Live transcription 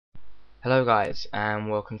Hello guys,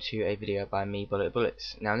 and welcome to a video by me,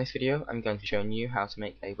 Bullets. Now in this video I'm going to be showing you how to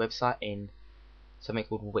make a website in something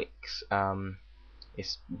called Wix.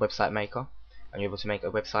 It's website maker, and you're able to make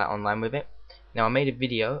a website online with it. Now I made a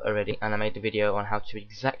video already, and I made a video on how to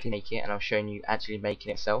exactly make it, and I'm showing you actually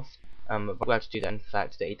making it itself. But I'm glad to do that, in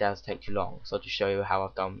fact that it does take too long, so I'll just show you how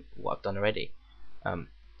I've done what I've done already.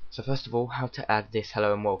 So first of all, how to add this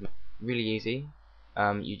hello and welcome. Really easy.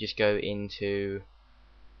 You just go into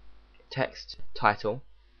text, title,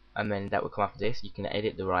 and then that will come after this. You can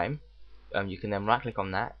edit the rhyme. You can then right click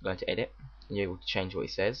on that, go into edit, and you're able to change what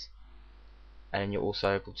it says. And then you're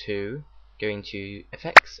also able to go into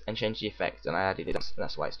effects and change the effect, and I added it, and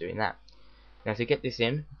that's why it's doing that. Now to get this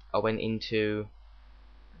in, I went into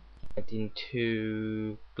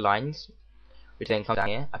lines, which then comes down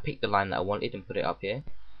here. I picked the line that I wanted and put it up here,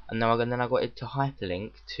 and now I got it to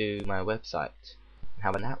hyperlink to my website. How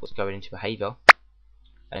about that was going into behavior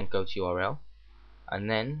and go to URL, and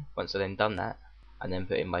then once I've then done that, and then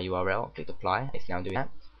put in my URL, click apply. It's now doing that.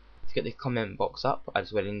 To get the comment box up, I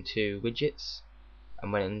just went into widgets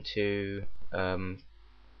and went into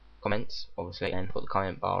comments, obviously, and put the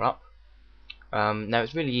comment bar up. Now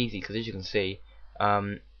it's really easy because, as you can see,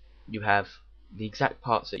 you have the exact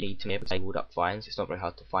parts that you need to be able to label up fine, so it's not very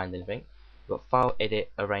hard to find anything. You've got file,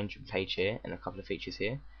 edit, arrangement page here, and a couple of features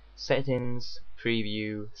here. Settings,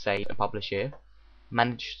 preview, save, and publish here.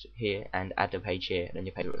 Manage here, and add a page here, and then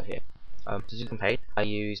your page right here. To do the page, I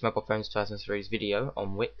use Mobile Phones 2003's video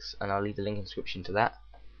on Wix, and I'll leave the link in the description to that.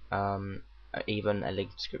 Even a link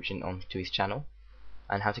in the description onto his channel.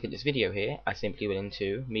 And how to get this video here, I simply went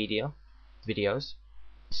into media, videos,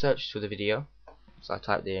 searched for the video, so I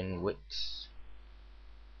typed in Wix,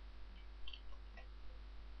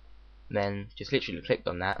 then just literally clicked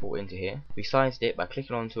on that, brought it into here, resized it by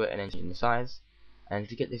clicking onto it and then changing the size. And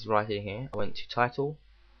to get this right in here, I went to title,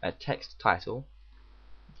 text title,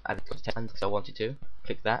 added the text because I wanted to,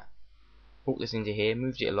 click that, brought this into here,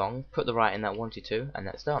 moved it along, put the right in that I wanted to, and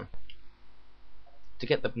that's done. To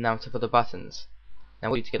get the for the buttons. Now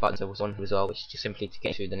what you need to get buttons was on as well, which is just simply to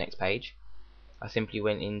get to the next page. I simply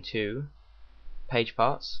went into page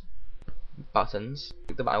parts, buttons,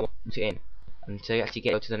 click the button I want it in. And to actually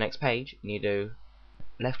get to the next page, you need to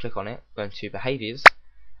left click on it, go into behaviors,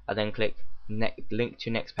 and then click link to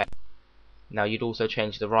next page. Now you'd also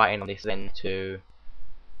change the writing on this then to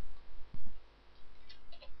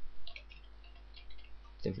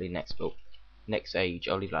simply next page.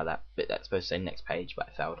 I'll leave it like that, but that's supposed to say next page, but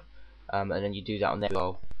it failed. And then you do that on there as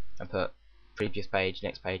well, and put previous page,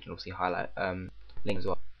 next page, and obviously highlight link as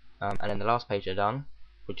well. And then the last page I've done,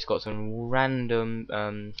 which has got some random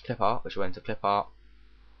clip art, which I went to clip art,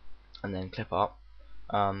 and then clip art,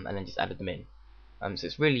 and then just added them in. So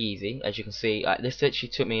it's really easy, as you can see. This actually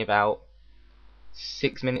took me about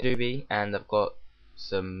 6 minutes to be, and I've got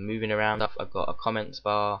some moving around stuff. I've got a comments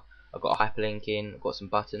bar, I've got a hyperlink in, I've got some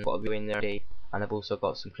buttons, I've got a view in there already, and I've also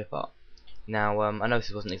got some clip art. Now I know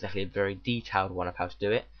this wasn't exactly a very detailed one of how to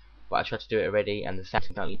do it, but I tried to do it already, and the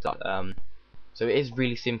steps are currently done. So it is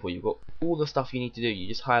really simple. You've got all the stuff you need to do. You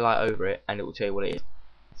just highlight over it, and it will tell you what it is.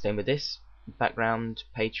 Same with this. Background,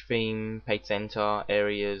 page theme, page center,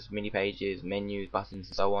 areas, mini pages, menus, buttons,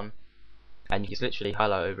 and so on. And you just literally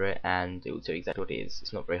highlight over it, and it will tell you exactly what it is.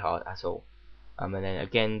 It's not very hard at all. And then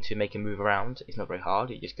again, to make it move around, it's not very hard.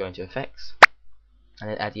 You just go into effects, and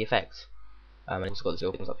then add the effects. And it's got the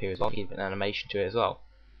little things up here as well. Give an animation to it as well.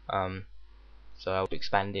 So I'll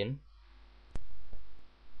expand in.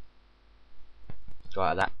 So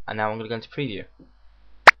like that. And now I'm going to go into preview.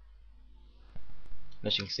 And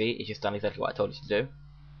as you can see, it's just done exactly what I told it to do,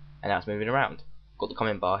 and now it's moving around. Got the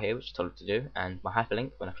comment bar here, which I told it to do, and my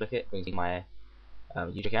hyperlink, when I click it, brings me my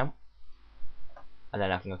user account, and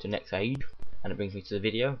then I can go to next page, and it brings me to the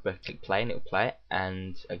video. Where I click play, and it will play it.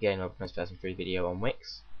 And again, Mobile Phones 2003 video on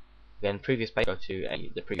Wix. Then previous page, go to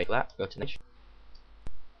the previous that, go to the page,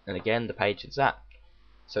 and again the page is that.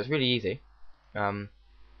 So it's really easy,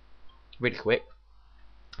 really quick.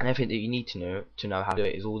 And everything that you need to know how to do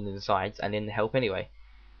it is all in the sides and in the help anyway.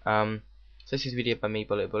 So this is a video by me,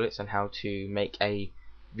 Bullets, on how to make a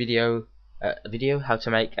video, how to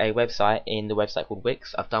make a website in the website called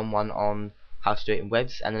Wix. I've done one on how to do it in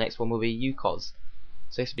webs, and the next one will be UCOZ.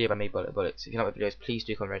 So this is a video by me, Bullets. If you like my videos, please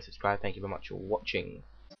do comment, rate, subscribe. Thank you very much for watching.